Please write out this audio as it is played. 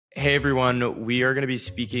Hey everyone, we are going to be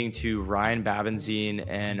speaking to Ryan Babenzien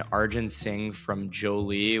and Arjan Singh from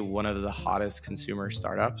Jolie, one of the hottest consumer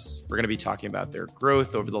startups. We're going to be talking about their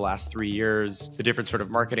growth over the last 3 years, the different sort of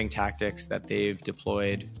marketing tactics that they've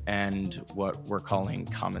deployed, and what we're calling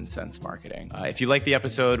common sense marketing. If you like the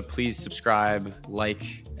episode, please subscribe,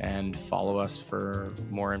 like, and follow us for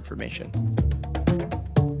more information.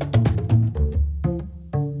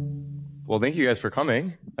 Well, thank you guys for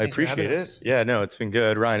coming. I appreciate it. Yeah, no, it's been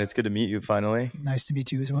good. Ryan, it's good to meet you finally. Nice to meet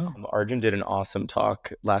you as well. Arjan did an awesome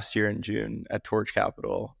talk last year in June at Torch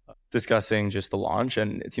Capital discussing just the launch.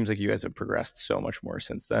 And it seems like you guys have progressed so much more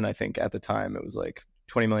since then. I think at the time it was like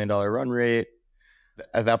 $20 million run rate.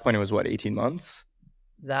 At that point, it was what, 18 months?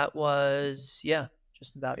 That was,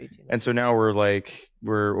 just about 18 months. And so now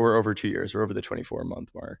we're over 2 years. We're over the 24-month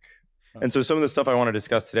mark. And so some of the stuff I want to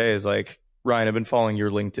discuss today is like, Ryan, I've been following your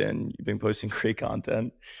LinkedIn. You've been posting great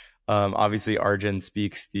content. Obviously, Arjan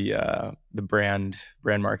speaks the brand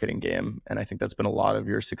marketing game, and I think that's been a lot of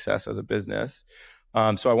your success as a business.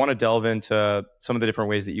 So I want to delve into some of the different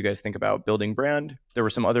ways that you guys think about building brand. There were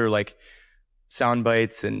some other like sound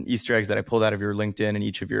bites and Easter eggs that I pulled out of your LinkedIn and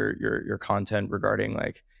each of your content regarding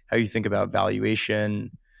like how you think about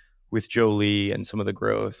valuation with Jolie and some of the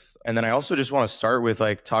growth. And then I also just want to start with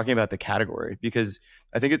like talking about the category, because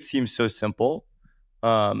I think it seems so simple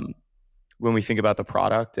when we think about the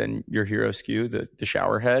product and your hero SKU, the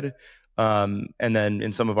shower head. And then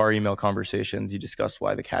in some of our email conversations, you discussed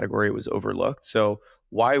why the category was overlooked. So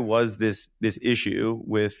why was this issue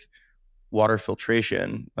with water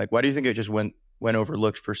filtration? Like, why do you think it just went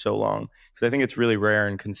overlooked for so long? Because I think it's really rare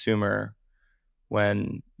in consumer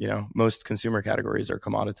when, most consumer categories are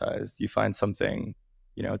commoditized. You find something,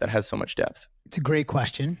 that has so much depth. It's a great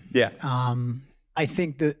question. Yeah. I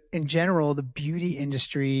think that in general, the beauty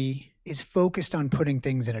industry is focused on putting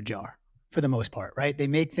things in a jar for the most part, right? They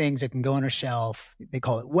make things that can go on a shelf. They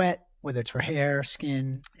call it wet, whether it's for hair,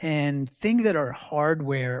 skin, and things that are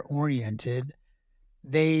hardware oriented,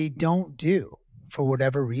 they don't do for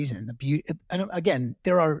whatever reason. The beauty, and again,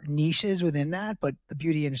 there are niches within that, but the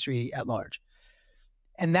beauty industry at large.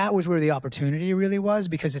 And that was where the opportunity really was,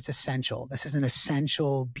 because it's essential. This is an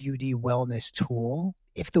essential beauty wellness tool.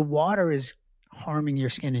 If the water is harming your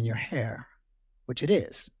skin and your hair, which it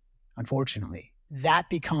is, unfortunately, that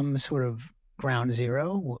becomes sort of ground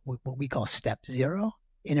zero, what we call step zero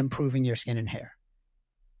in improving your skin and hair,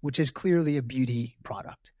 which is clearly a beauty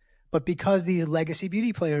product. But because these legacy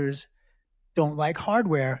beauty players don't like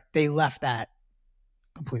hardware, they left that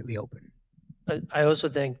completely open. I also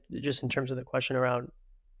think, just in terms of the question around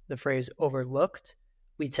the phrase overlooked,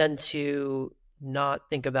 we tend to not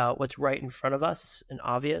think about what's right in front of us and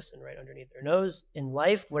obvious and right underneath our nose in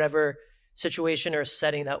life, whatever situation or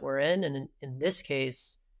setting that we're in. And in this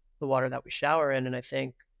case, the water that we shower in. And I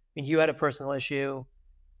think, you had a personal issue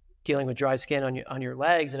dealing with dry skin on your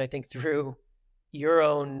legs. And I think through your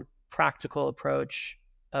own practical approach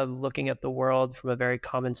of looking at the world from a very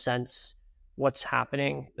common sense, what's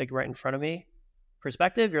happening like right in front of me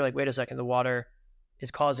perspective, you're like, wait a second, the water is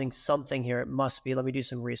causing something here. It must be. Let me do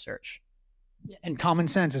some research. And common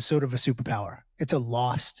sense is sort of a superpower. It's a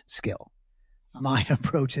lost skill. My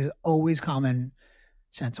approach is always common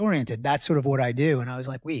sense oriented. That's sort of what I do. And I was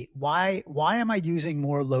like, wait, why am I using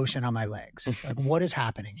more lotion on my legs? Like, what is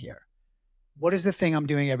happening here? What is the thing I'm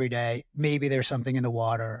doing every day? Maybe there's something in the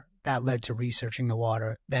water that led to researching the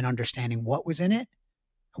water, then understanding what was in it,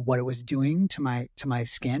 what it was doing to my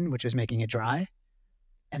skin, which was making it dry.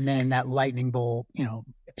 And then that lightning bolt,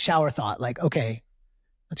 shower thought, like, okay,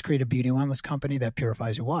 let's create a beauty wellness company that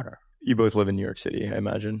purifies your water. You both live in New York City, I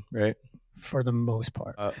imagine, right? For the most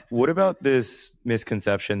part. What about this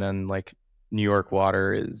misconception then, like New York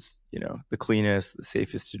water is, the cleanest, the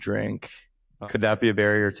safest to drink? Could that be a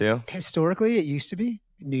barrier too? Historically, it used to be.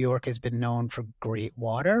 New York has been known for great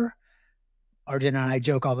water. Arjan and I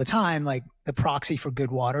joke all the time, like the proxy for good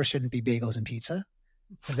water shouldn't be bagels and pizza,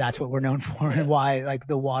 because that's what we're known for, and why like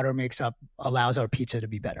the water allows our pizza to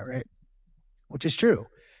be better, right? Which is true.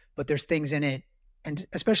 But there's things in it, and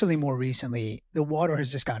especially more recently, the water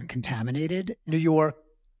has just gotten contaminated. New York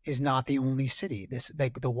is not the only city.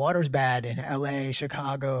 The water's bad in LA,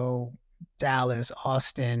 Chicago, Dallas,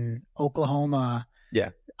 Austin, Oklahoma,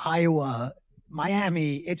 Iowa,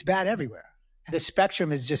 Miami. It's bad everywhere. The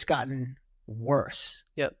spectrum has just gotten worse.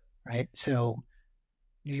 Yep. Right. So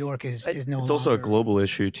New York is no longer. It's also a global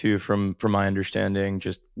issue too, from my understanding,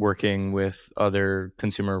 just working with other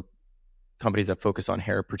consumer companies that focus on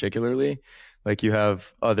hair particularly. Like you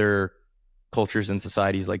have other cultures and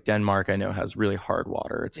societies like Denmark, I know, has really hard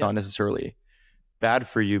water. It's not necessarily bad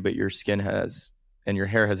for you, but your skin has and your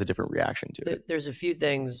hair has a different reaction to it. There's a few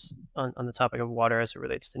things on the topic of water as it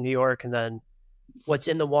relates to New York, and then what's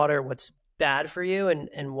in the water, what's bad for you,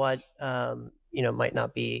 and what might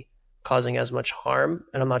not be causing as much harm.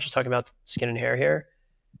 And I'm not just talking about skin and hair here.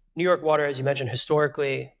 New York water, as you mentioned,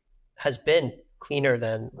 historically has been cleaner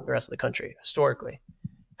than the rest of the country, historically.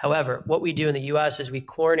 However, what we do in the US is we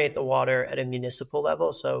chlorinate the water at a municipal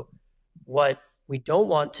level. So what we don't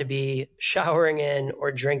want to be showering in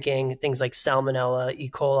or drinking things like salmonella, E.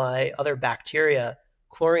 coli, other bacteria,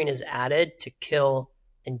 chlorine is added to kill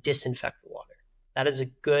and disinfect the water. There's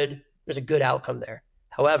a good outcome there.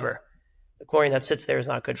 However, the chlorine that sits there is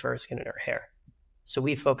not good for our skin and our hair. So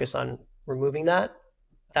we focus on removing that.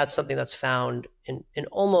 That's something that's found in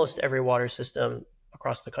almost every water system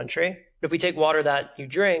across the country. But if we take water that you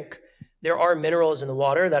drink, there are minerals in the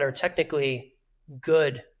water that are technically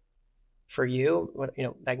good for you,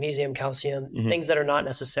 magnesium, calcium, things that are not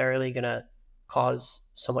necessarily going to cause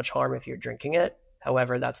so much harm if you're drinking it.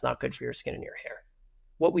 However, that's not good for your skin and your hair.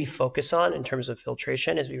 What we focus on in terms of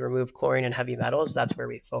filtration is we remove chlorine and heavy metals. That's where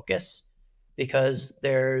we focus, because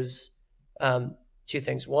there's two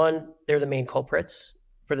things. One, they're the main culprits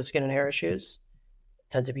for the skin and hair issues,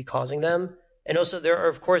 tend to be causing them. And also there are,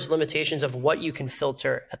 of course, limitations of what you can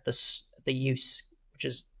filter at the use, which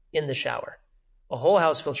is in the shower. A whole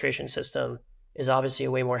house filtration system is obviously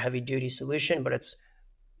a way more heavy duty solution, but it's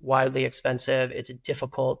wildly expensive. It's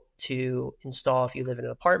difficult to install if you live in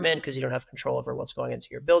an apartment because you don't have control over what's going into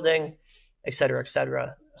your building, et cetera, et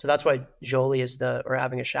cetera. So that's why Jolie or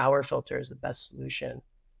having a shower filter is the best solution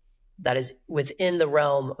that is within the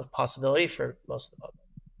realm of possibility for most of the public.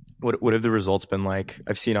 What have the results been like?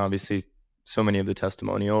 I've seen obviously so many of the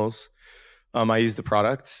testimonials. I use the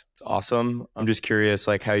product. It's awesome. I'm just curious,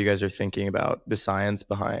 like, how you guys are thinking about the science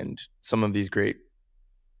behind some of these great,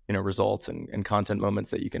 results and content moments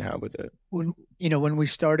that you can have with it. When we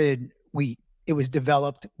started, it was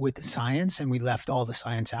developed with science, and we left all the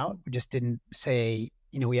science out. We just didn't say,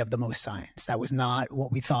 we have the most science. That was not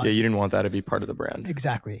what we thought. Yeah, you didn't want that to be part of the brand.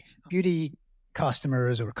 Exactly. Beauty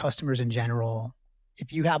customers or customers in general,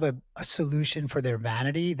 if you have a solution for their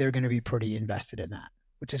vanity, they're going to be pretty invested in that,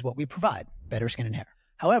 which is what we provide, better skin and hair.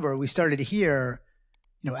 However, we started to hear,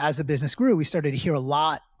 as the business grew, we started to hear a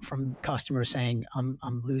lot from customers saying, I'm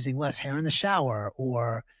losing less hair in the shower,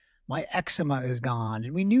 or my eczema is gone.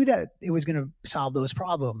 And we knew that it was going to solve those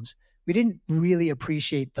problems. We didn't really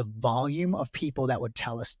appreciate the volume of people that would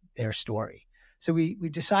tell us their story. So we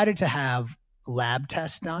decided to have lab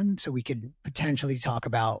tests done so we could potentially talk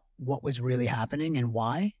about what was really happening and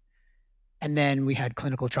why. And then we had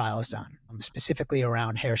clinical trials done, specifically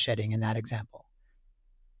around hair shedding in that example.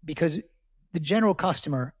 Because the general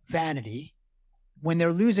customer, vanity, when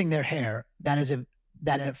they're losing their hair, that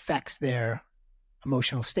affects their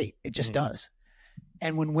emotional state. It just does.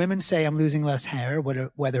 And when women say, I'm losing less hair,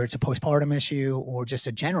 whether it's a postpartum issue or just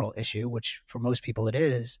a general issue, which for most people it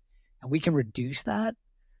is, and we can reduce that,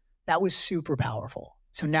 that was super powerful.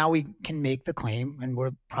 So now we can make the claim, and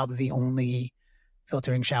we're probably the only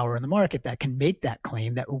filtering shower in the market that can make that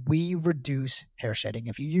claim that we reduce hair shedding.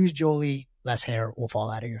 If you use Jolie, less hair will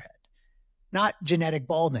fall out of your head. Not genetic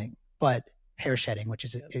balding, but hair shedding, which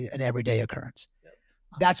is an everyday occurrence.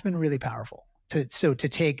 That's been really powerful. To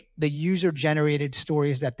take the user-generated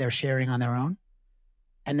stories that they're sharing on their own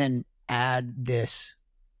and then add this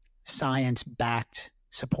science-backed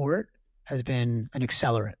support has been an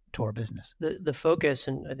accelerant to our business. The focus,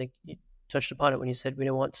 and I think you touched upon it when you said we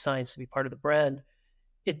don't want science to be part of the brand.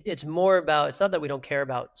 It's more about, it's not that we don't care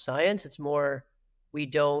about science, it's more we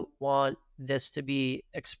don't want this to be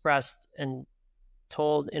expressed and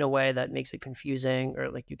told in a way that makes it confusing or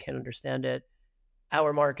like you can't understand it.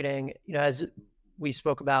 Our marketing, as we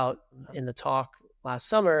spoke about in the talk last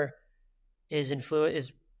summer, is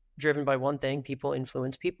driven by one thing: people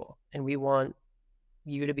influence people. And we want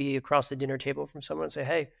you to be across the dinner table from someone and say,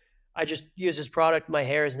 hey, I just used this product, my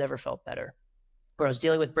hair has never felt better. Or I was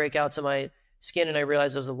dealing with breakouts on my skin and I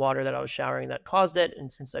realized it was the water that I was showering that caused it. And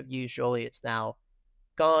since I've used Jolie, it's now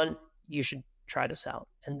gone. You should try this out.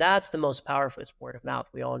 And that's the most powerful. It's word of mouth.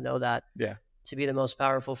 We all know that to be the most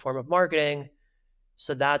powerful form of marketing.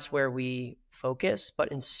 So that's where we focus.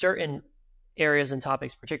 But in certain areas and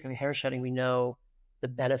topics, particularly hair shedding, we know the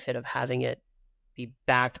benefit of having it be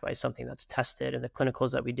backed by something that's tested. And the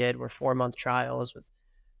clinicals that we did were 4-month trials with,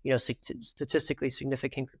 statistically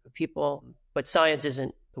significant group of people. But science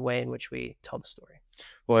isn't the way in which we tell the story.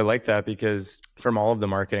 Well, I like that because from all of the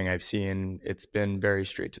marketing I've seen, it's been very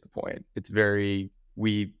straight to the point. It's very,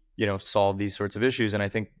 we solve these sorts of issues. And I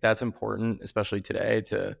think that's important, especially today,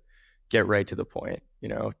 to get right to the point,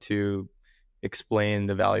 to explain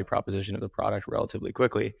the value proposition of the product relatively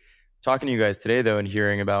quickly. Talking to you guys today, though, and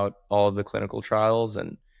hearing about all of the clinical trials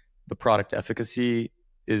and the product efficacy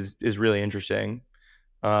is really interesting,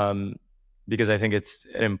 because I think it's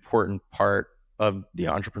an important part of the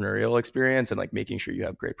entrepreneurial experience and like making sure you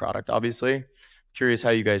have great product. Obviously, curious how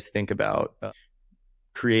you guys think about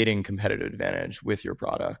creating competitive advantage with your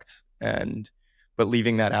product, but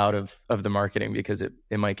leaving that out of the marketing because it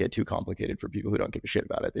might get too complicated for people who don't give a shit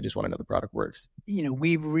about it. They just want to know the product works.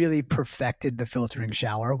 We've really perfected the filtering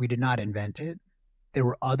shower. We did not invent it. There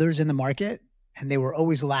were others in the market, and they were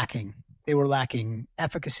always lacking. They were lacking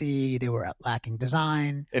efficacy. They were lacking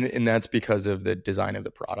design. And that's because of the design of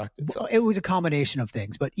the product itself. It was a combination of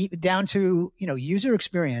things, but down to, user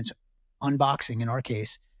experience, unboxing in our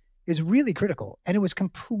case, is really critical. And it was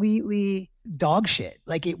completely dog shit.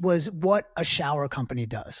 Like, it was what a shower company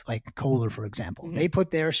does, like Kohler, for example. Mm-hmm. They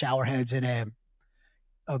put their shower heads in a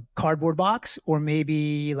cardboard box, or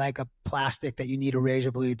maybe like a plastic that you need a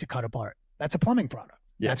razor blade to cut apart. That's a plumbing product.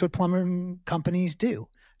 Yeah. That's what plumbing companies do.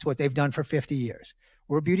 It's what they've done for 50 years.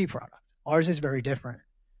 We're a beauty product. Ours is very different.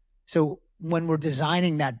 So when we're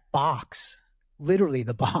designing that box, literally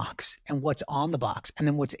the box and what's on the box and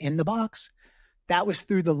then what's in the box, that was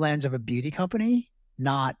through the lens of a beauty company,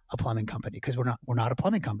 not a plumbing company, because we're not a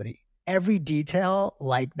plumbing company. Every detail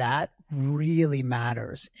like that really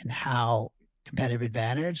matters in how competitive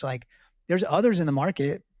advantage. Like, there's others in the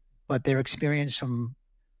market, but their experience from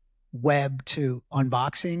web to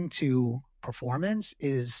unboxing to performance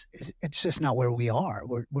it's just not where we are.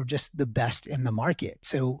 We're just the best in the market.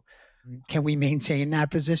 So can we maintain that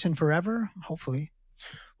position forever? Hopefully.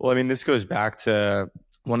 Well, I mean, this goes back to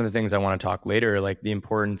one of the things I want to talk later, like the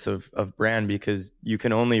importance of brand, because you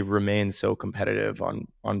can only remain so competitive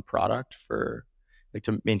on product for like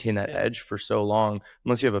to maintain that edge for so long,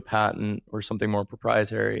 unless you have a patent or something more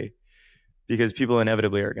proprietary, because people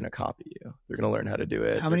inevitably are going to copy you. They're going to learn how to do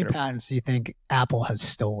it. How many patents do you think Apple has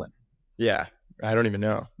stolen? Yeah, I don't even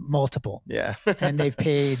know. Multiple. Yeah. And they've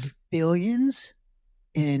paid billions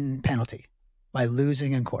in penalty by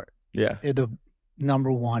losing in court. Yeah. They're the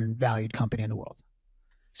number one valued company in the world.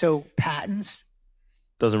 So patents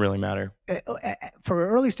doesn't really matter. For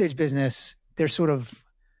early stage business, there's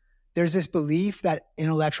this belief that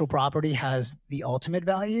intellectual property has the ultimate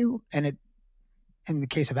value. And in the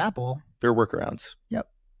case of Apple, there are workarounds. Yep.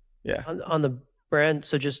 Yeah. On the brand,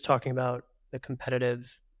 so just talking about the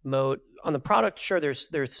competitive moat on the product, sure, there's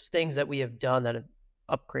things that we have done that have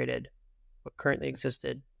upgraded what currently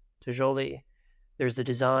existed to Jolie. There's the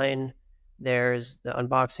design, there's the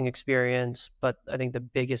unboxing experience, but I think the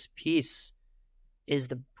biggest piece is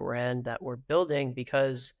the brand that we're building,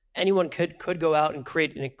 because anyone could go out and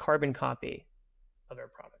create a carbon copy of our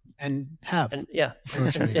product and have. And yeah.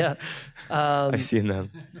 Yeah. I've seen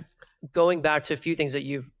them. Going back to a few things that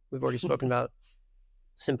we've already spoken about,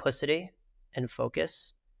 simplicity and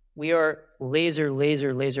focus. We are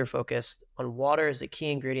laser focused on water as a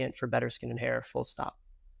key ingredient for better skin and hair, full stop.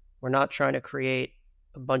 We're not trying to create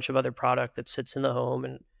a bunch of other product that sits in the home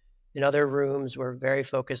and in other rooms. We're very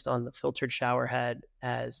focused on the filtered shower head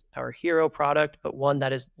as our hero product, but one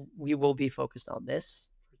that we will be focused on this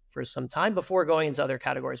for some time before going into other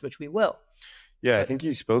categories, which we will. Yeah, I think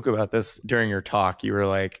you spoke about this during your talk. You were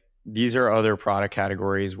like, these are other product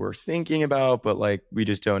categories we're thinking about, but like, we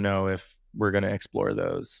just don't know if we're going to explore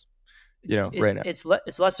those, right now. It's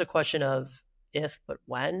less a question of if, but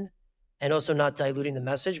when, and also not diluting the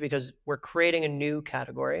message, because we're creating a new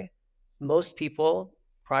category. Most people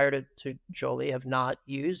prior to Jolie have not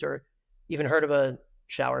used or even heard of a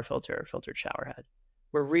shower filter or filtered shower head.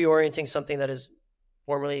 We're reorienting something that is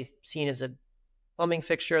formerly seen as a plumbing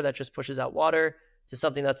fixture that just pushes out water to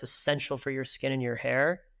something that's essential for your skin and your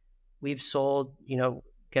hair. We've sold,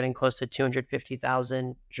 getting close to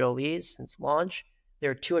 250,000 Jolies since launch.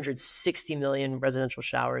 There are 260 million residential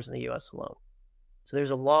showers in the US alone. So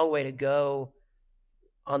there's a long way to go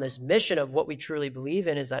on this mission of what we truly believe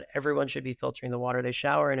in, is that everyone should be filtering the water they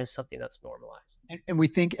shower in, is something that's normalized. And we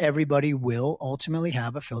think everybody will ultimately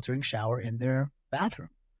have a filtering shower in their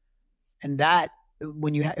bathroom. And that,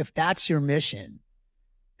 if that's your mission,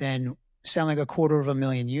 then selling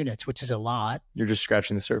 250,000 units, which is a lot. You're just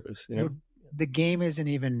scratching the surface, The game isn't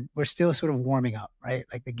even, we're still sort of warming up, right?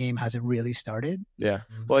 Like, the game hasn't really started. Yeah.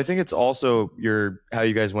 Well, I think it's also how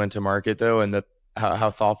you guys went to market though, and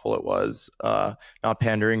how thoughtful it was, not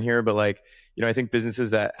pandering here, but like, I think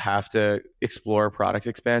businesses that have to explore product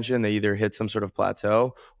expansion, they either hit some sort of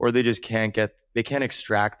plateau or they just can't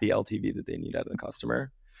extract the LTV that they need out of the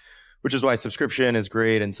customer, which is why subscription is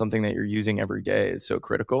great, and something that you're using every day is so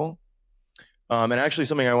critical. And actually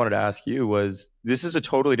something I wanted to ask you was, this is a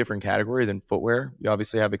totally different category than footwear. You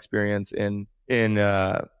obviously have experience in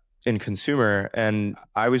consumer, and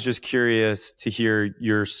I was just curious to hear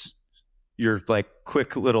your like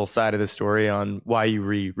quick little side of the story on why you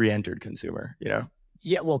re-entered consumer, you know?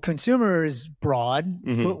 Yeah, well, consumer is broad.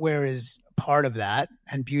 Mhm. Footwear is part of that,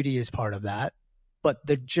 and beauty is part of that. But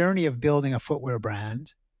the journey of building a footwear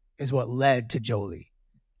brand is what led to Jolie.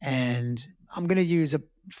 And I'm going to use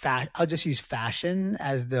I'll just use fashion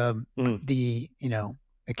as the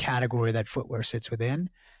category that footwear sits within.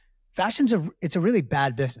 It's a really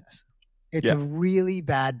bad business. It's a really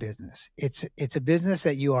bad business. It's a business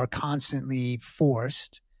that you are constantly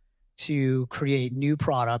forced to create new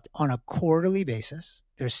product on a quarterly basis.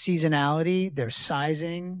 There's seasonality, there's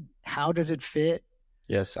sizing. How does it fit?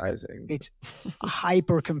 Yeah, sizing. It's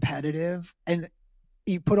hyper competitive. And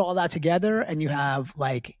you put all that together and you have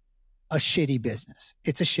like a shitty business.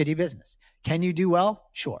 It's a shitty business. Can you do well?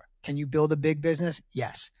 Sure. Can you build a big business?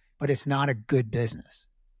 Yes. But it's not a good business.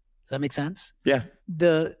 Does that make sense? Yeah.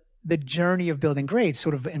 The journey of building great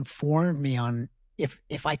sort of informed me on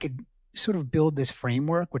if I could sort of build this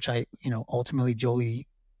framework, which ultimately Jolie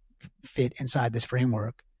fit inside this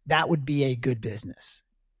framework, that would be a good business.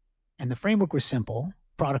 And the framework was simple.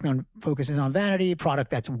 Product focuses on vanity,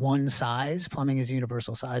 product that's one size. Plumbing is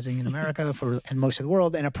universal sizing in America and most of the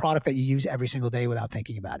world, and a product that you use every single day without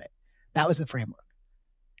thinking about it. That was the framework.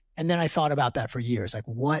 And then I thought about that for years, like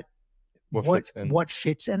what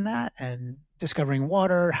fits in that? And discovering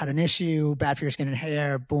water, had an issue, bad for your skin and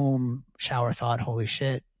hair, boom, shower thought, holy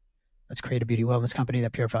shit, let's create a beauty wellness company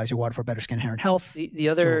that purifies your water for better skin, hair, and health. The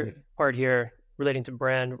other part here relating to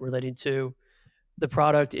brand, relating to the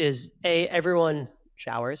product is everyone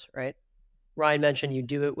showers, right? Ryan mentioned you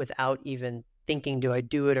do it without even thinking, do I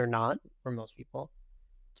do it or not? For most people,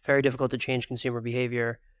 it's very difficult to change consumer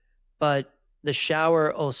behavior. But the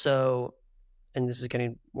shower also, and this is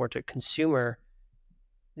getting more to consumer,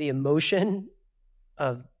 the emotion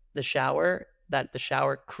of the shower that the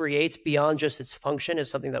shower creates beyond just its function is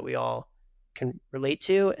something that we all can relate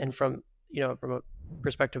to. And from a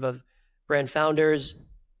perspective of brand founders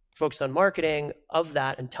focused on marketing of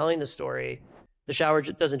that and telling the story, the shower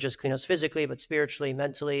doesn't just clean us physically, but spiritually,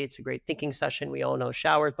 mentally. It's a great thinking session. We all know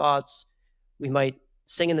shower thoughts. We might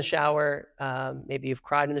sing in the shower. Maybe you've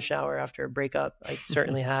cried in the shower after a breakup. I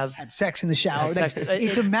certainly have. Had sex in the shower.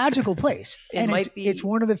 It's a magical place. It's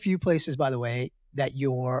one of the few places, by the way, that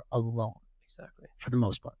you're alone. Exactly. For the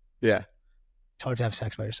most part. Yeah. It's hard to have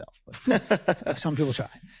sex by yourself, but some people try.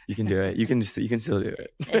 You can do it. You can still do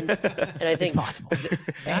it. And I think it's possible.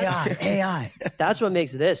 AI. That's what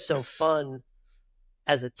makes this so fun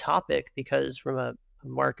as a topic, because from a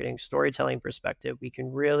marketing storytelling perspective, we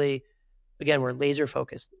can really, again, we're laser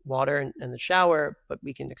focused, water and the shower, but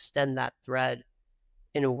we can extend that thread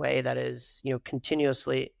in a way that is,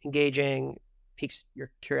 continuously engaging, piques your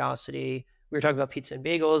curiosity. We were talking about pizza and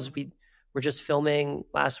bagels. We were just filming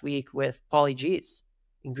last week with Pauly G's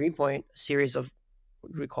in Greenpoint, a series of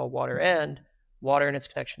what we call water and its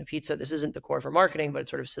connection to pizza. This isn't the core for marketing, but it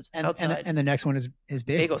sort of sits outside. And the next one is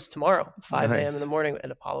bagels. Tomorrow, 5 a.m. in the morning at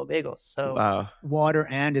Apollo Bagels. So Water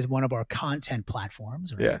and is one of our content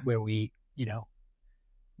platforms, right? Where we,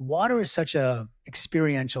 water is such a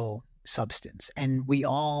experiential substance, and we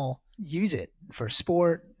all use it for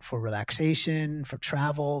sport, for relaxation, for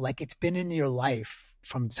travel. Like, it's been in your life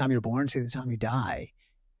from the time you're born to the time you die.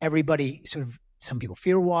 Everybody some people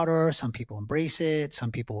fear water, some people embrace it, some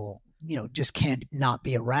people, just can't not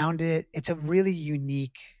be around it. It's a really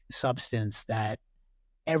unique substance that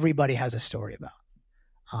everybody has a story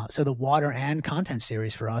about. So the water and content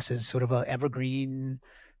series for us is sort of an evergreen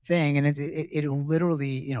thing. And it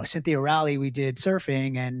literally, Cynthia Rowley, we did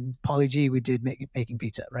surfing, and Pauly G, we did making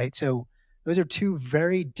pizza, right? So those are two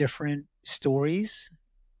very different stories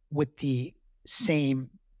with the same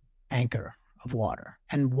anchor of water.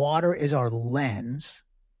 And water is our lens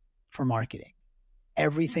for marketing.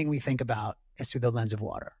 Everything we think about is through the lens of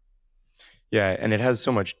water. Yeah, and it has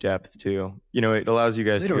so much depth too. It allows you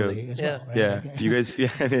guys literally to as well, right? Yeah, you guys.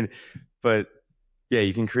 Yeah, but yeah,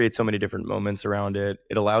 you can create so many different moments around it.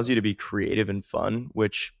 It allows you to be creative and fun,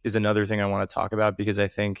 which is another thing I want to talk about, because I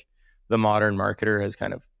think the modern marketer has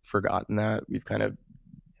kind of forgotten that. We've kind of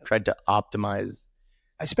tried to optimize,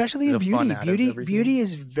 especially in beauty. Beauty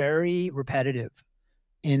is very repetitive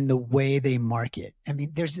in the way they market. I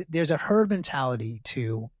mean, there's a herd mentality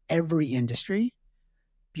to every industry.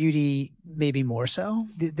 Beauty, maybe more so.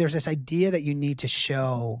 There's this idea that you need to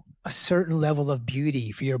show a certain level of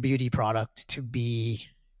beauty for your beauty product to be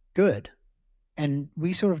good. And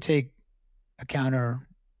we sort of take a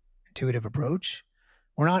counterintuitive approach.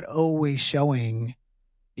 We're not always showing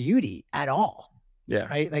beauty at all. Yeah.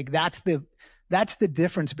 Right. Like that's the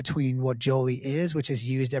difference between what Jolie is, which is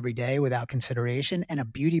used every day without consideration, and a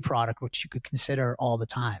beauty product, which you could consider all the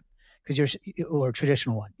time. Or a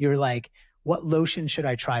traditional one. You're like, what lotion should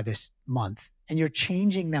I try this month? And you're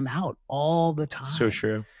changing them out all the time. So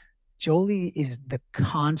true. Jolie is the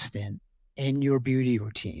constant in your beauty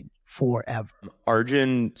routine forever.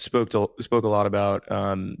 Arjan spoke a lot about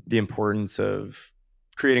the importance of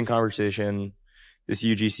creating conversation, this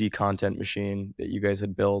UGC content machine that you guys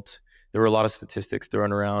had built. There were a lot of statistics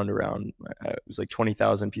thrown around it was like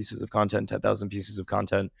 20,000 pieces of content, 10,000 pieces of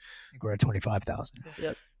content. I think we're at 25,000.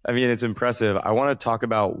 Yep. I mean, it's impressive. I want to talk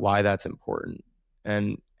about why that's important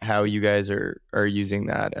and how you guys are using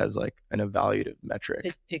that as like an evaluative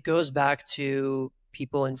metric. It goes back to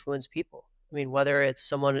people influence people. I mean, whether it's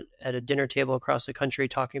someone at a dinner table across the country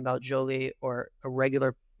talking about Jolie, or a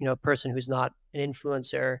regular, person who's not an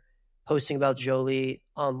influencer posting about Jolie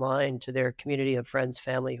online to their community of friends,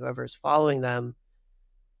 family, whoever's following them,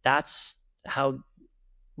 that's how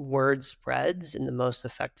word spreads in the most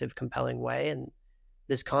effective, compelling way. And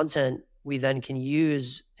this content we then can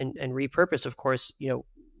use and repurpose, of course,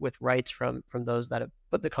 with rights from those that have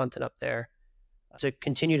put the content up there, to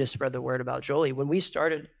continue to spread the word about Jolie. When we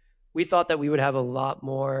started, we thought that we would have a lot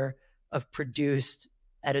more of produced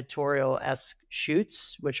editorial-esque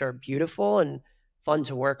shoots, which are beautiful and fun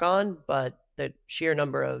to work on, but the sheer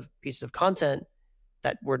number of pieces of content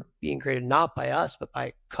that were being created not by us, but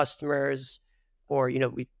by customers, or,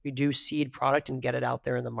 we do seed product and get it out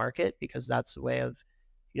there in the market, because that's a way of,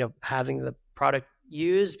 having the product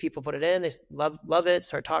used. People put it in, they love it,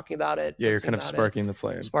 start talking about it. Yeah, you're kind of sparking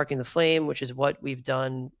the flame, which is what we've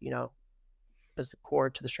done, as the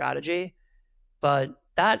core to the strategy. But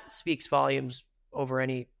that speaks volumes over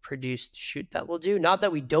any produced shoot that we'll do. Not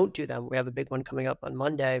that we don't do them. We have a big one coming up on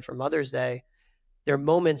Monday for Mother's Day. There are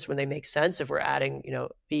moments when they make sense if we're adding, a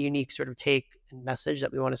unique sort of take and message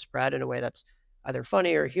that we want to spread in a way that's either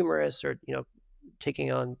funny or humorous, or,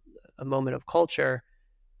 taking on a moment of culture.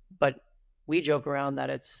 But we joke around that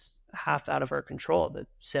it's half out of our control.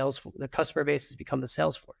 The customer base has become the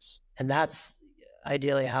sales force. And that's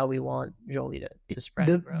ideally how we want Jolie to spread.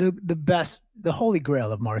 The holy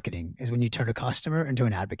grail of marketing is when you turn a customer into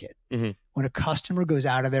an advocate. Mm-hmm. When a customer goes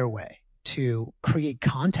out of their way to create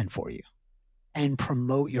content for you and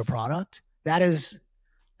promote your product, that's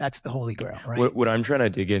the holy grail, right? What I'm trying to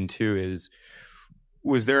dig into is,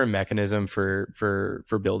 was there a mechanism for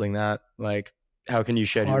building that? Like, how can you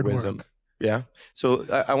shed your wisdom? Work. Yeah. So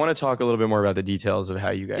I want to talk a little bit more about the details of how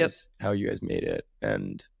you guys made it.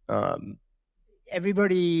 And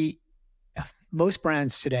most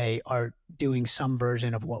brands today are doing some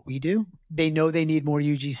version of what we do. They know they need more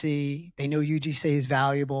UGC. They know UGC is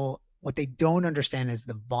valuable. What they don't understand is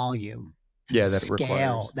the volume and the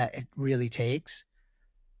scale that it really takes.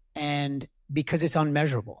 And because it's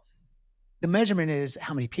unmeasurable. The measurement is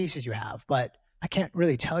how many pieces you have, but I can't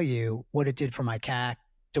really tell you what it did for my CAC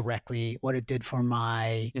directly, what it did for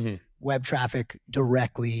my web traffic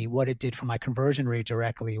directly, what it did for my conversion rate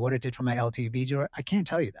directly, what it did for my LTV directly. I can't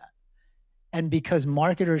tell you that. And because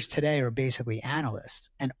marketers today are basically analysts,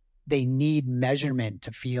 and they need measurement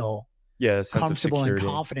to feel comfortable and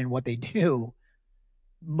confident in what they do,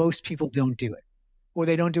 most people don't do it, or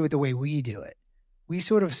they don't do it the way we do it. We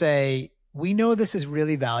sort of say, we know this is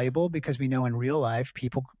really valuable because we know in real life,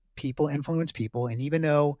 people influence people. And even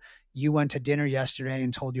though you went to dinner yesterday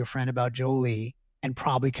and told your friend about Jolie and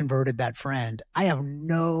probably converted that friend, I have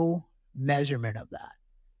no measurement of that.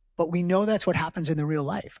 But we know that's what happens in the real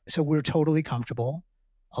life. So we're totally comfortable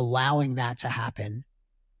allowing that to happen,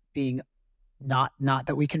 being not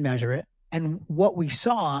that we can measure it. And what we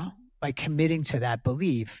saw by committing to that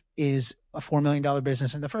belief is a $4 million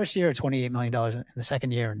business in the first year, $28 million in the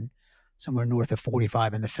second year, and somewhere north of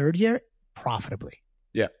 45 in the third year, profitably.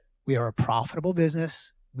 Yeah. We are a profitable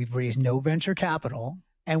business. We've raised no venture capital,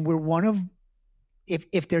 and we're one of,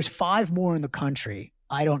 if there's 5 more in the country,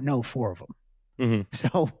 I don't know 4 of them. Mm-hmm.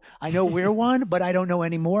 So I know we're one, but I don't know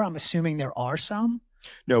any more. I'm assuming there are some.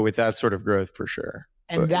 No, with that sort of growth, for sure.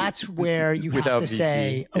 And that's where you have to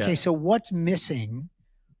say, okay, so what's missing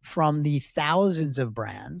from the thousands of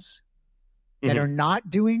brands that are not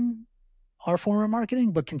doing our form of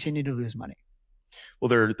marketing, but continue to lose money? Well,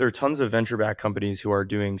 there are tons of venture-backed companies who are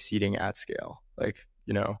doing seeding at scale. Like,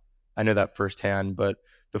 I know that firsthand, but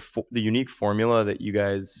the unique formula that you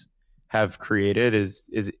guys have created is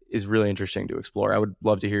really interesting to explore. I would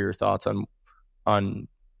love to hear your thoughts on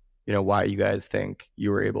why you guys think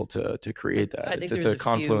you were able to create that. It's a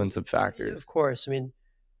confluence of factors. Of course. I mean,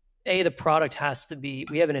 the product has to be,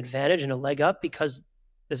 we have an advantage and a leg up because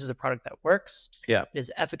this is a product that works. Yeah. It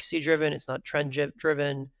is efficacy driven. It's not trend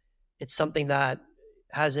driven. It's something that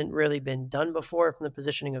hasn't really been done before from the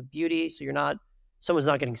positioning of beauty. So someone's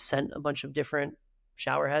not getting sent a bunch of different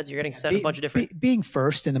shower heads. You're getting sent a bunch of different. Being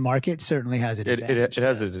first in the market certainly has an advantage. It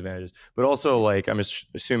has its advantages, but also like I'm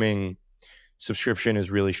assuming subscription is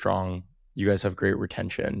really strong. You guys have great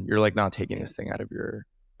retention. You're like not taking this thing out of your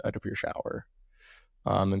shower.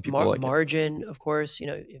 And people like margin, of course, you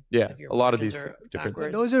know. If a lot of these different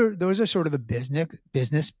things. Those are sort of the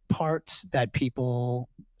business parts that people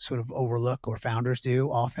sort of overlook, or founders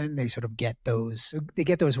do often. They sort of get those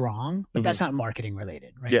wrong, but that's not marketing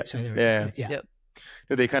related, right? Yeah. So yeah.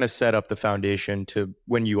 They kind of set up the foundation to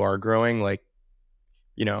when you are growing, like,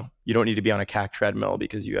 you know, you don't need to be on a CAC treadmill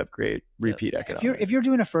because you have great repeat economics. If you're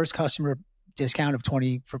doing a first customer discount of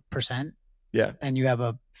 20%, and you have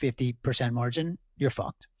a 50% margin, you're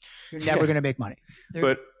fucked. You're never going to make money.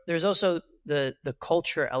 But there's also the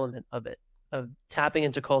culture element of it, of tapping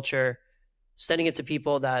into culture, sending it to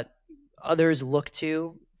people that others look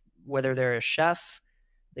to, whether they're a chef,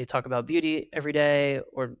 they talk about beauty every day,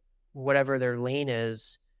 or whatever their lane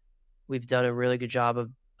is. We've done a really good job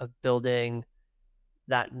of building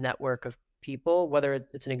that network of people, whether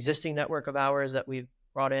it's an existing network of ours that we've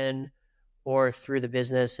brought in, or through the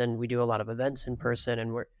business. And we do a lot of events in person,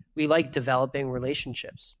 and we like developing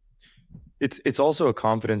relationships. It's also a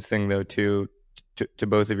confidence thing though, too, to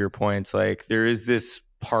both of your points. Like there is this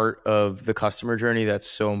part of the customer journey that's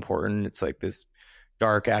so important. It's like this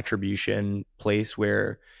dark attribution place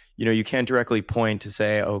where, you know, you can't directly point to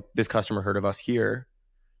say, oh, this customer heard of us here,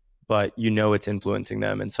 but you know it's influencing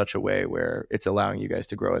them in such a way where it's allowing you guys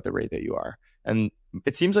to grow at the rate that you are. And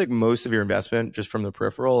it seems like most of your investment, just from the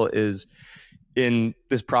peripheral, is in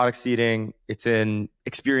this product seeding. It's in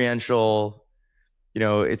experiential, you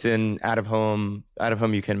know, it's in out of home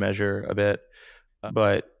you can measure a bit,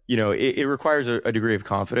 but you know, it requires a degree of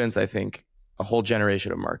confidence. I think a whole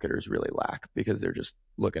generation of marketers really lack because they're just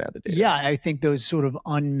looking at the data. Yeah, I think those sort of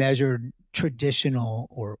unmeasured traditional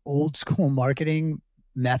or old school marketing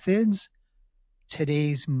methods,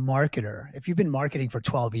 today's marketer, if you've been marketing for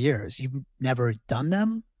 12 years, you've never done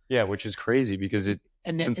them. Yeah, which is crazy because they're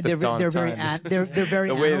very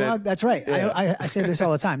analog. That's right. Yeah. I say this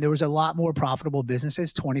all the time. There was a lot more profitable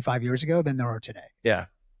businesses 25 years ago than there are today. Yeah.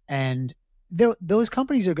 And those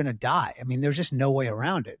companies are going to die. I mean, there's just no way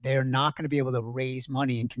around it. They're not going to be able to raise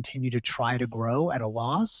money and continue to try to grow at a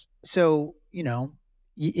loss. So, you know,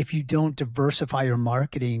 if you don't diversify your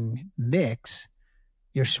marketing mix,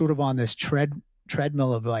 you're sort of on this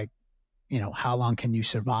treadmill of like, you know, how long can you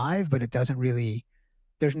survive? But it doesn't really,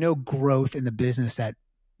 there's no growth in the business that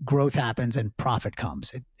growth happens and profit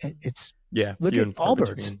comes. It's look at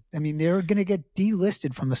Allbirds. I mean, they're going to get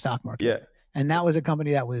delisted from the stock market. Yeah. And that was a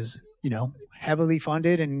company that was, you know, heavily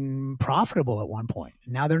funded and profitable at one point.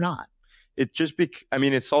 And now they're not. It just I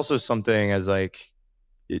mean, it's also something as like,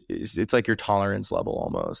 it's like your tolerance level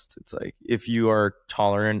almost. It's like if you are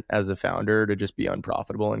tolerant as a founder to just be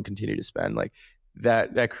unprofitable and continue to spend, like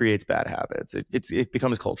that creates bad habits. It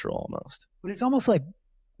becomes cultural almost. But it's almost like,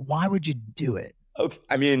 why would you do it? Okay.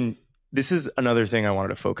 I mean, this is another thing I wanted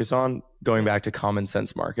to focus on, going back to common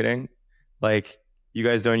sense marketing. Like you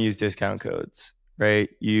guys don't use discount codes, right?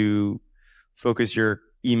 You focus your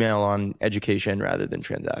email on education rather than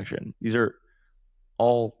transaction. These are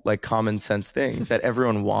all like common sense things that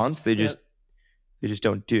everyone wants. They just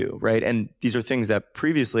don't do, right? And these are things that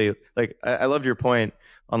previously, like I loved your point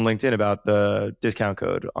on LinkedIn about the discount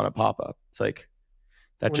code on a pop-up. It's like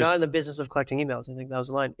we're not in the business of collecting emails. I think that was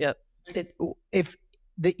the line. Yeah. If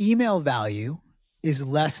the email value is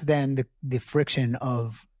less than the friction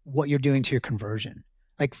of what you're doing to your conversion,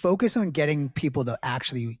 like focus on getting people to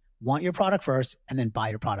actually want your product first and then buy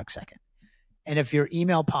your product second. And if your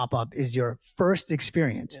email pop-up is your first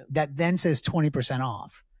experience, that then says 20%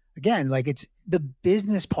 off, again, like it's the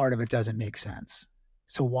business part of it doesn't make sense.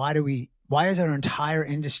 So why is our entire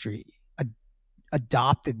industry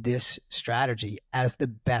adopted this strategy as the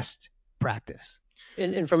best practice?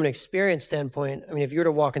 And from an experience standpoint, I mean, if you were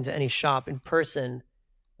to walk into any shop in person,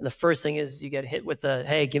 and the first thing is you get hit with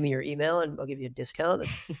hey, give me your email and I'll give you a discount.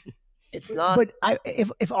 It's not. But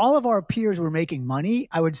if all of our peers were making money,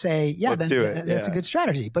 I would say, that's a good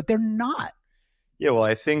strategy. But they're not. Yeah, well,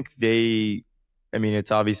 I think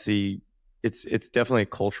it's obviously, it's definitely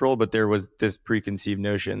cultural, but there was this preconceived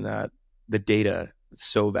notion that the data is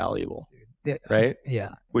so valuable. Right?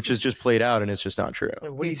 Yeah. Which is just played out and it's just not true.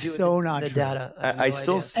 What do you it's do so with not the true. Data? I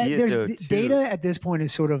still see it though, too. Data at this point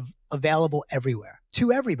is sort of available everywhere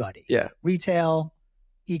to everybody. Yeah. Retail,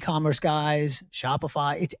 e-commerce guys,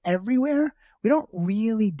 Shopify, it's everywhere. We don't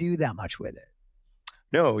really do that much with it.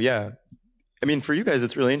 No, yeah. I mean, for you guys,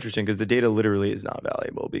 it's really interesting because the data literally is not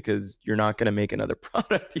valuable because you're not going to make another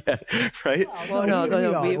product yet, right? Well,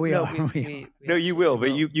 No, you will,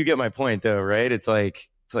 but you get my point though, right? It's like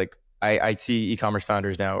I see e-commerce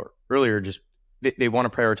founders now earlier just they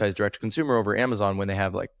want to prioritize direct to consumer over Amazon when they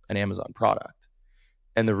have like an Amazon product.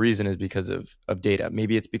 And the reason is because of data.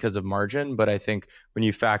 Maybe it's because of margin, but I think when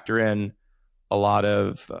you factor in a lot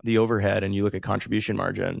of the overhead and you look at contribution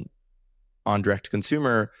margin on direct to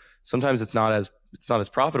consumer, sometimes it's not as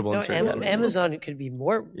profitable. No, Amazon could be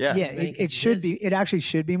more. Yeah, it should be. It actually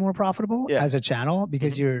should be more profitable as a channel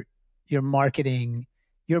because you're marketing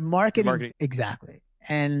exactly.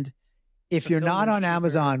 And if you're not on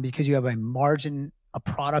Amazon because you have a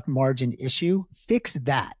product margin issue, fix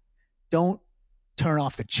that. Don't turn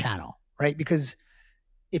off the channel, right? Because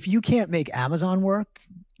if you can't make Amazon work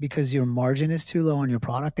because your margin is too low on your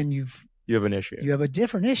product, then you have an issue. You have a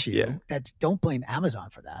different issue. Yeah. Don't blame Amazon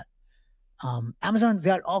for that. Amazon's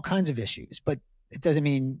got all kinds of issues, but it doesn't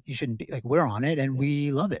mean you shouldn't be like, we're on it and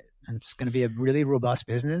we love it. And it's going to be a really robust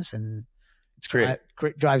business and it's great.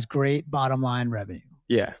 Drives great bottom line revenue.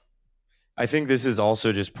 Yeah. I think this is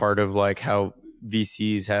also just part of like how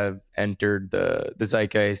VCs have entered the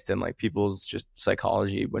zeitgeist and like people's just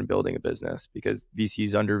psychology when building a business, because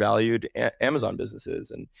VCs undervalued Amazon businesses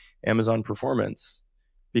and Amazon performance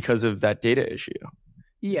because of that data issue.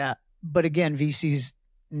 Yeah. But again, VCs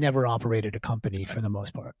never operated a company for the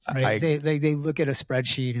most part. Right? They look at a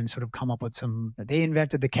spreadsheet and sort of come up with they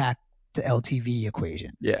invented the CAC to LTV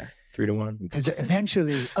equation. Yeah. 3-to-1. Because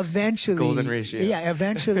eventually golden ratio. Yeah.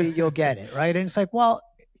 Eventually you'll get it. Right. And it's like, well,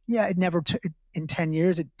 yeah, it never, in 10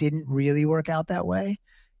 years, it didn't really work out that way.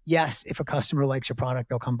 Yes. If a customer likes your product,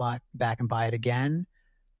 they'll come back and buy it again.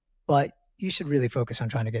 But you should really focus on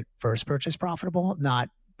trying to get first purchase profitable, not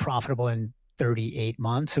profitable in 38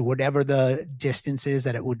 months or whatever the distance is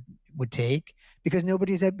that it would take, because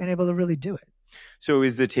nobody's been able to really do it. So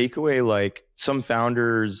is the takeaway like some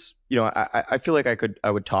founders, I feel like I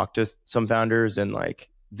would talk to some founders and like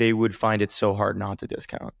they would find it so hard not to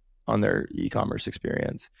discount on their e-commerce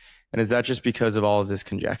experience. And is that just because of all of this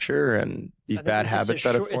conjecture and these bad habits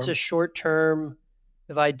that have formed? It's a short term.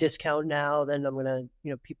 If I discount now, then I'm going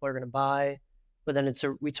to, people are going to buy. But then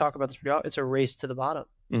we talk about this, it's a race to the bottom.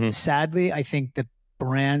 Mm-hmm. Sadly, I think the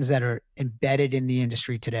brands that are embedded in the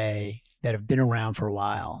industry today that have been around for a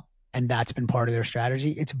while, and that's been part of their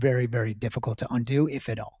strategy, it's very, very difficult to undo, if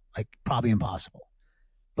at all, like probably impossible.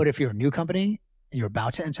 But if you're a new company and you're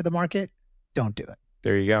about to enter the market, don't do it.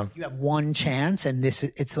 There you go. You have one chance and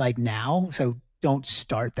it's like now. So don't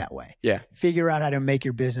start that way. Yeah. Figure out how to make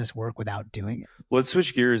your business work without doing it. Let's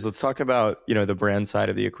switch gears. Let's talk about, the brand side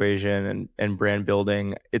of the equation and brand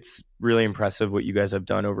building. It's really impressive what you guys have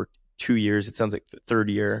done over 2 years. It sounds like the third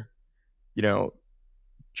year,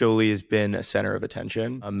 Jolie has been a center of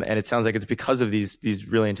attention. And it sounds like it's because of these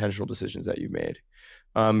really intentional decisions that you've made.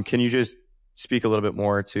 Can you just speak a little bit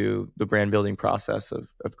more to the brand building process of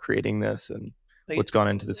creating this and what's gone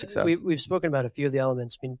into the success? We've spoken about a few of the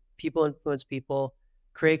elements. I mean, people influence people,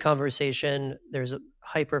 create conversation. There's a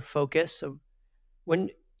hyper focus. So when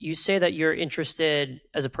you say that you're interested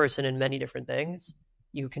as a person in many different things,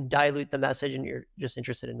 you can dilute the message and you're just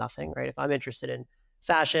interested in nothing, right? If I'm interested in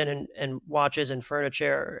fashion and watches and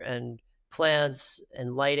furniture and plants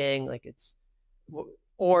and lighting,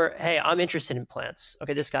 or hey, I'm interested in plants.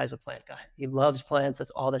 Okay, this guy's a plant guy. He loves plants.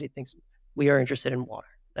 That's all that he thinks. We are interested in water.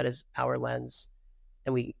 That is our lens.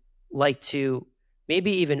 And we like to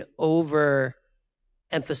maybe even over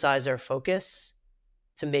emphasize our focus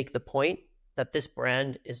to make the point that this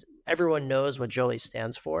brand everyone knows what Jolie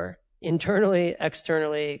stands for, internally,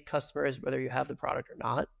 externally, customers, whether you have the product or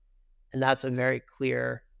not. And that's a very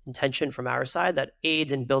clear intention from our side that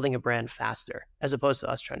aids in building a brand faster, as opposed to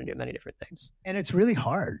us trying to do many different things. And it's really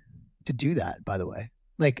hard to do that, by the way.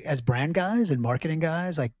 Like as brand guys and marketing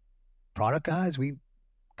guys, like product guys, we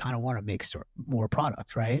kind of want to make more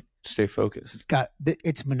products, right? Stay focused.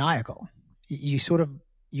 It's maniacal. You sort of,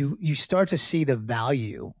 you start to see the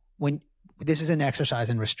value when this is an exercise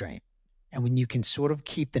in restraint. And when you can sort of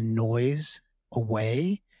keep the noise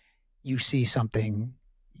away, you see something,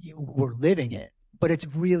 we're living it, but it's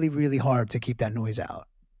really, really hard to keep that noise out.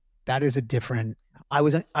 That is I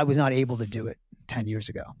was not able to do it 10 years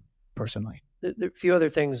ago, personally. There are a few other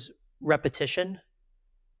things, repetition.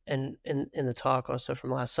 And in the talk also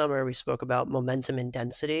from last summer, we spoke about momentum and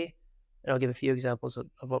density. And I'll give a few examples of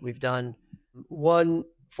what we've done. One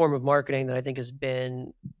form of marketing that I think has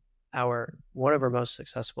been one of our most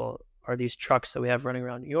successful are these trucks that we have running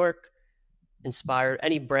around New York. Inspired.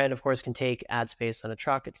 Any brand, of course, can take ad space on a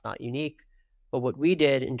truck. It's not unique. But what we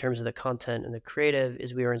did in terms of the content and the creative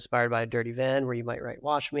is we were inspired by a dirty van where you might write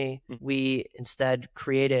wash me. We instead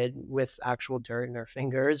created with actual dirt in our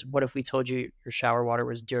fingers. What if we told you your shower water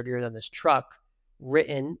was dirtier than this truck,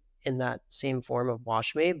 written in that same form of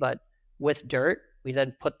wash me, but with dirt? We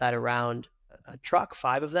then put that around a truck,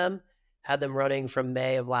 5 of them, had them running from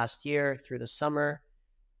May of last year through the summer.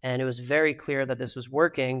 And it was very clear that this was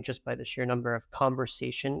working just by the sheer number of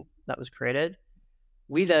conversation that was created.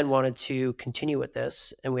 We then wanted to continue with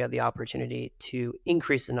this, and we had the opportunity to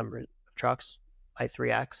increase the number of trucks by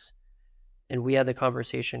 3x. And we had the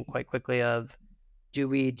conversation quite quickly of, do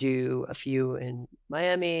we do a few in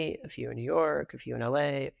Miami, a few in New York, a few in LA,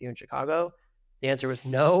 a few in Chicago? The answer was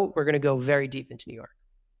no, we're going to go very deep into New York.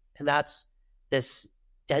 And that's this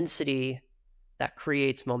density that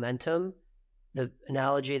creates momentum. The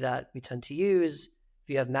analogy that we tend to use, if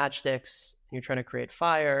you have matchsticks and you're trying to create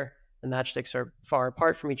fire, the matchsticks are far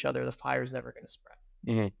apart from each other, the fire is never going to spread.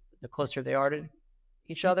 Mm-hmm. The closer they are to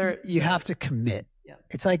each other, you have to commit. Yeah.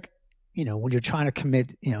 It's like, when you're trying to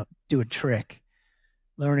commit, do a trick,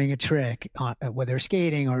 learning a trick, whether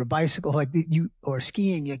skating or a bicycle, or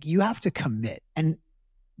skiing, you have to commit, and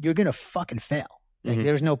you're going to fucking fail.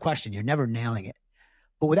 There's no question. You're never nailing it.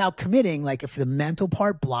 But without committing, if the mental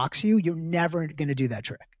part blocks you, you're never going to do that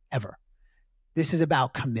trick ever. This is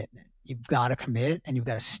about commitment. You've got to commit and you've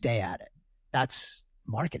got to stay at it. That's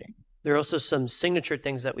marketing. There are also some signature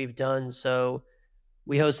things that we've done. So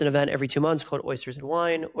we host an event every 2 months called Oysters and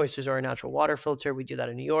Wine. Oysters are a natural water filter. We do that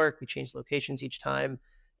in New York. We change locations each time.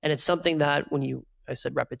 And it's something that I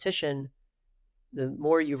said repetition, the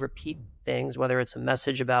more you repeat things, whether it's a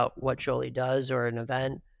message about what Jolie does or an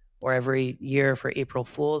event, or every year for April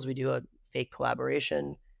Fools, we do a fake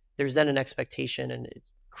collaboration, there's then an expectation and it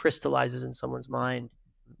crystallizes in someone's mind.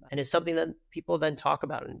 And it's something that people then talk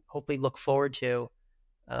about and hopefully look forward to.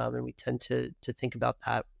 And we tend to think about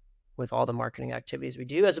that with all the marketing activities we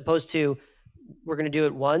do, as opposed to we're going to do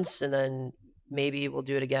it once and then maybe we'll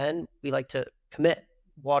do it again. We like to commit.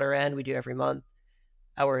 Water End, we do every month.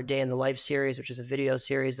 Our Day in the Life series, which is a video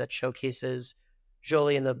series that showcases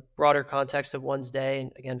Jolie in the broader context of one's day,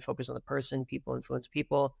 and again, focus on the person, people influence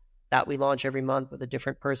people. That we launch every month with a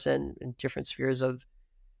different person in different spheres of,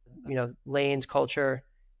 lanes, culture.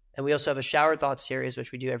 And we also have a Shower Thoughts series,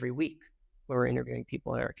 which we do every week, where we're interviewing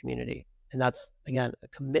people in our community. And that's, again, a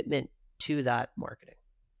commitment to that marketing.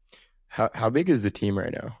 How big is the team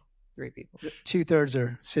right now? 3 people. 2/3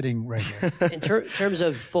 are sitting right here. In terms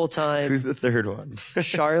of full-time. Who's the third one?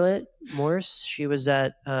 Charlotte Morse. She was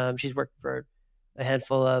she's worked for a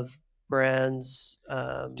handful of brands.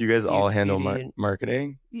 Do you guys all handle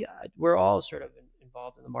marketing? Yeah, we're all sort of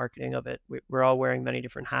involved in the marketing of it. We're all wearing many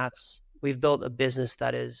different hats. We've built a business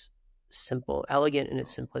that is simple, elegant in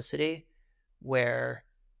its simplicity, where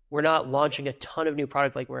we're not launching a ton of new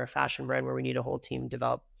product like we're a fashion brand where we need a whole team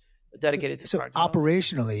dedicated to product. So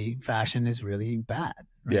operationally, fashion is really bad.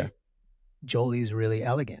 Right? Yeah. Jolie's really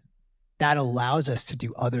elegant. That allows us to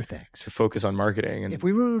do other things. To focus on marketing. And if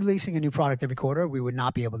we were releasing a new product every quarter, we would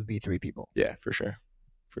not be able to be 3 people. Yeah, for sure.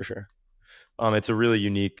 For sure. It's a really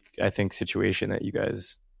unique, I think, situation that you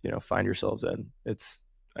guys, find yourselves in.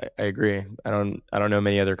 I agree. I don't know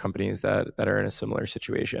many other companies that are in a similar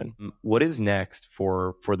situation. What is next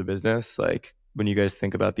for the business? When you guys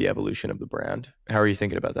think about the evolution of the brand, how are you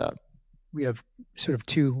thinking about that? We have sort of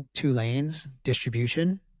two lanes: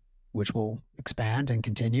 distribution, which will expand and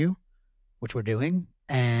continue, which we're doing,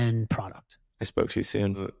 and product. I spoke too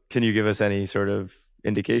soon. Can you give us any sort of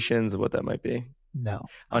indications of what that might be? No.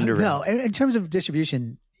 No. In terms of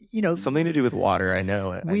distribution, something to do with water. I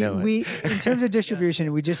know it. In terms of distribution,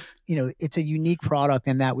 yes. We just, it's a unique product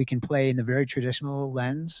in that we can play in the very traditional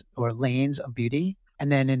lens or lanes of beauty,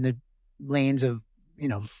 and then in the lanes of,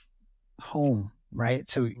 home, right?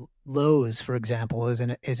 So Lowe's, for example,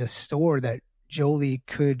 is a store that Jolie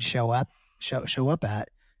could show up at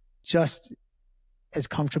just as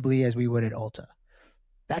comfortably as we would at Ulta.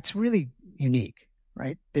 That's really unique,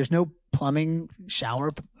 right? There's no plumbing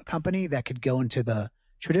shower company that could go into the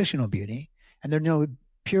traditional beauty, and there's no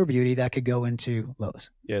pure beauty that could go into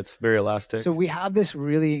Lowe's. Yeah, it's very elastic. So we have this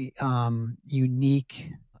really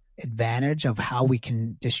unique advantage of how we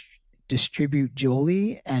can distribute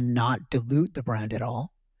Jolie and not dilute the brand at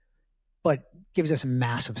all, but gives us a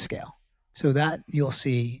massive scale. So that you'll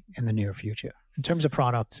see in the near future. In terms of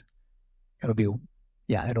product, it'll be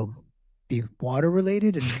water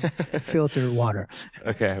related and filter water.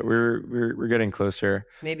 Okay, we're getting closer.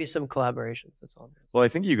 Maybe some collaborations. That's all. Well, I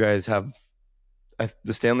think you guys have.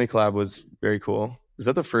 The Stanley collab was very cool. Was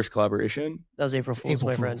that the first collaboration? That was April Fools,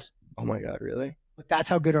 my friends. Oh my God, really? But that's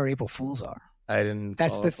how good our April Fools are. I didn't.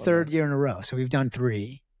 That's follow the up on third that. year in a row. So we've done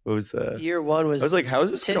 3. What was the? Year one was I was like, how is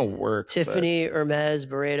this gonna work? Tiffany, Hermes,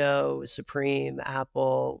 Barreto, Supreme,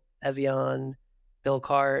 Apple, Evian, Bill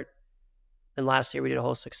Cart. And last year we did a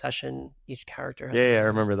whole succession. Each character. Had Yeah, I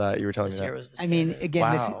remember that. You were telling me this year that. was the I mean, standard. again,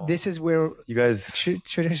 Wow. this is where You guys.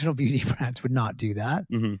 traditional beauty brands would not do that.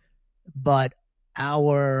 Mhm. But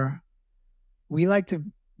we like to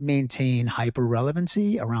maintain hyper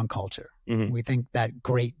relevancy around culture. Mhm. We think that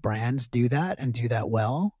great brands do that and do that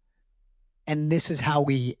well. And this is how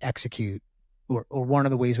we execute, or one of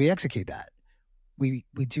the ways we execute that. We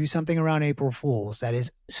do something around April Fools that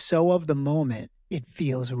is so of the moment, it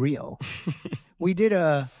feels real. We did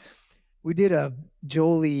a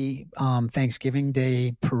Jolie Thanksgiving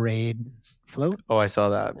Day parade float. Oh, I saw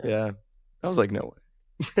that. Yeah, I was like, no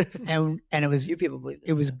way. and it was Few people believe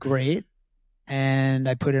it was great. And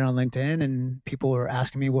I put it on LinkedIn, and people were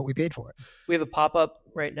asking me what we paid for it. We have a pop-up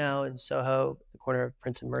right now in Soho, the corner of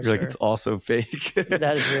Prince and Mercer. You're like, it's also fake.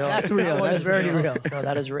 That is real. That's real. That one That's is very real. No,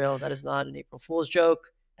 that is real. That is not an April Fool's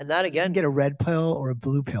joke. And that You again, can get a red pill or a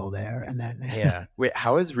blue pill there, and then Yeah. Wait,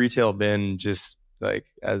 how has retail been just like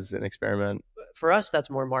as an experiment? for us, that's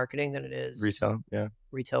more marketing than it is Retail, yeah.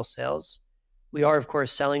 retail sales. We are, of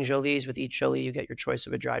course, selling Jolies. With each Jolie, you get your choice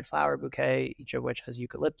of a dried flower bouquet, each of which has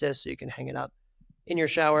eucalyptus, so you can hang it up in your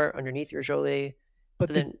shower underneath your Jolie. But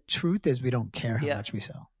And the then- truth is, we don't care how Yeah. much we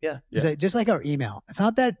sell. Yeah. It's like- just like our email. It's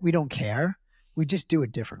not that we don't care. We just do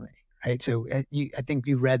it differently, right? So I think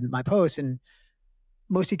you read my post, and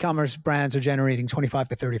most e-commerce brands are generating 25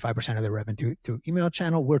 to 35% of their revenue through email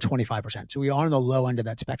channel. We're 25%. So we are on the low end of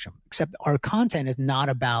that spectrum, except our content is not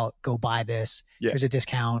about go buy this. Yeah. There's a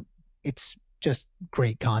discount. It's just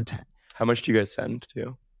great content. How much do you guys send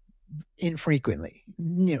to? Infrequently,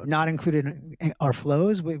 not included in our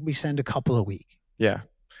flows. We send a couple a week. Yeah.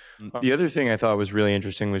 The other thing I thought was really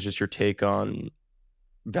interesting was just your take on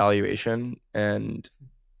valuation and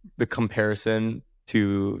the comparison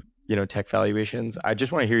to, tech valuations. I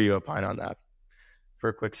just want to hear you opine on that for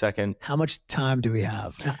a quick second. How much time do we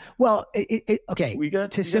have? Well, okay. We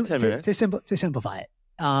got To 10 minutes. to simplify it,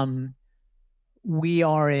 we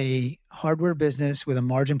are a hardware business with a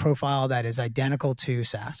margin profile that is identical to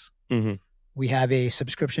SaaS. Mhm. We have a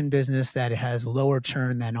subscription business that has lower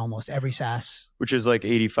churn than almost every SaaS. Which is like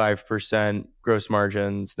 85% gross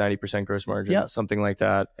margins, 90% gross margins, Yep. something like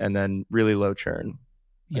that. And then really low churn.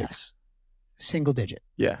 Yes, single digit.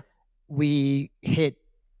 Yeah. We hit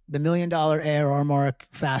the $1 million ARR mark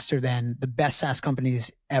faster than the best SaaS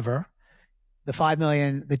companies ever. The 5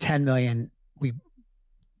 million, the 10 million, we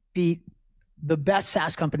beat the best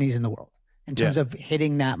SaaS companies in the world in terms of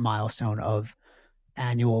hitting that milestone of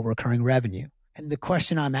annual recurring revenue. And the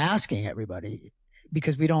question I'm asking everybody,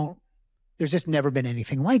 because there's just never been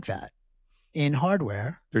anything like that in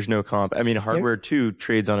hardware. There's no comp. I mean, hardware too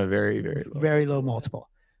trades on a very, very low multiple.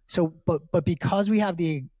 So, but because we have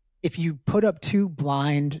if you put up 2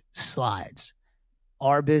 blind slides,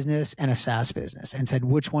 our business and a SaaS business, and said,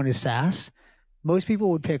 which one is SaaS? Most people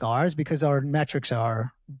would pick ours because our metrics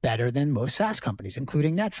are better than most SaaS companies,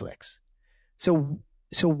 including Netflix. So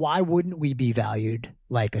why wouldn't we be valued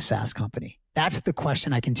like a SaaS company? That's the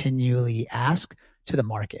question I continually ask to the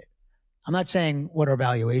market. I'm not saying what our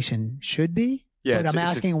valuation should be, but I'm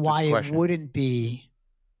asking why it wouldn't be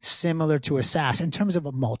similar to a SaaS in terms of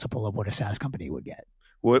a multiple of what a SaaS company would get.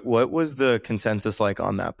 What was the consensus like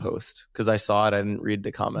on that post? Because I saw it, I didn't read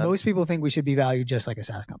the comments. Most people think we should be valued just like a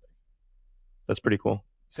SaaS company. That's pretty cool.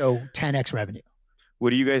 So 10x revenue.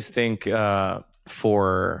 What do you guys think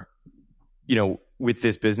for, with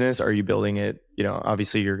this business? Are you building it?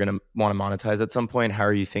 Obviously you're going to want to monetize at some point. How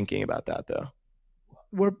are you thinking about that though?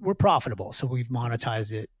 We're profitable, so we've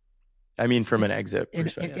monetized it. I mean, from an exit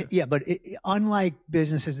perspective. But unlike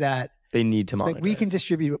businesses that they need to monetize. Like we can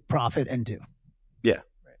distribute profit and do. Yeah.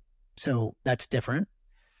 Right. So that's different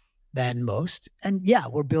than most. And yeah,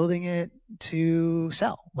 we're building it to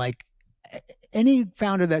sell. Like any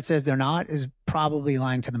founder that says they're not is probably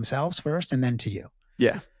lying to themselves first and then to you.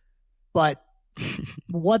 Yeah. But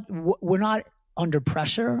we're not under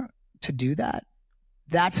pressure to do that.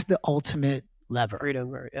 That's the ultimate lever.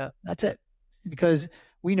 Freedom, yeah. That's it. Because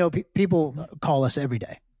we know people call us every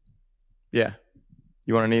day. Yeah.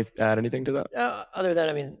 You want to add anything to that? Other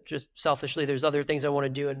than, just selfishly, there's other things I want to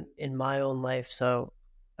do in my own life. So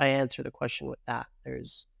I answer the question with that.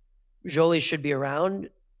 Jolie should be around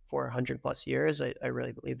for 100 plus years. I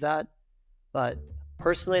really believe that. But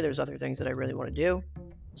personally, there's other things that I really want to do.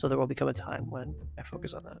 So there will become a time when I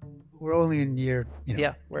focus on that. We're only in year,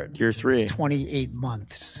 we're Year 3. 28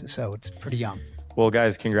 months. So it's pretty young. Well,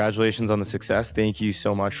 guys, congratulations on the success. Thank you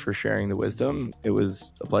so much for sharing the wisdom. It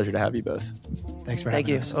was a pleasure to have you both. Thanks for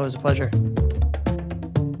having us. Thank you. It was a pleasure.